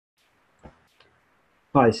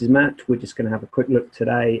Hi, this is Matt. We're just going to have a quick look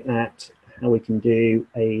today at how we can do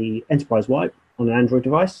a enterprise wipe on an Android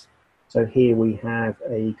device. So here we have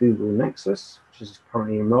a Google Nexus, which is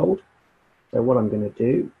currently enrolled. So what I'm going to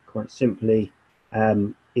do, quite simply,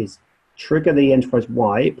 is trigger the enterprise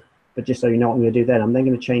wipe. But just so you know what I'm going to do then, I'm then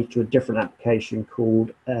going to change to a different application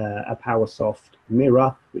called a PowerSoft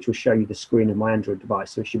Mirror, which will show you the screen of my Android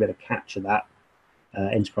device. So we should be able to capture that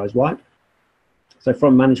enterprise wipe. So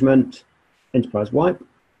from management, enterprise wipe.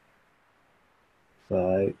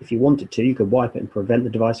 So if you wanted to, you could wipe it and prevent the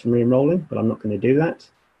device from re-enrolling, but I'm not going to do that.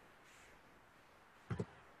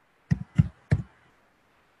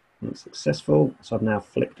 And it's successful. So I've now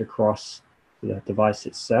flicked across the device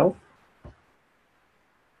itself.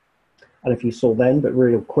 And if you saw then, but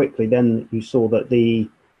real quickly, then you saw that the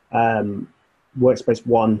Workspace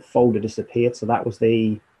ONE folder disappeared. So that was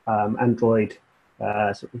the Android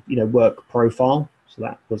work profile. So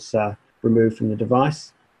that was removed from the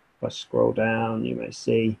device. If I scroll down, you may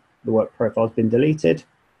see the work profile has been deleted.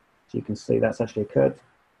 So you can see that's actually occurred.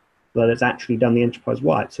 But it's actually done the enterprise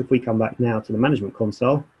wipe. So if we come back now to the management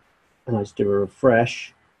console and I just do a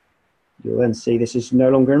refresh, you'll then see this is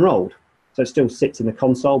no longer enrolled. So it still sits in the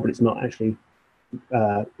console, but it's not actually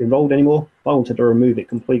enrolled anymore. If I wanted to remove it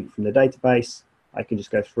completely from the database, I can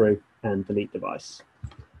just go through and delete device.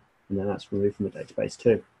 And then that's removed from the database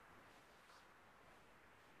too.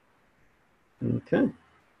 Okay.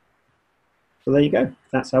 So there you go.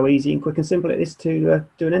 That's how easy and quick and simple it is to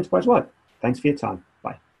do an enterprise wipe. Thanks for your time.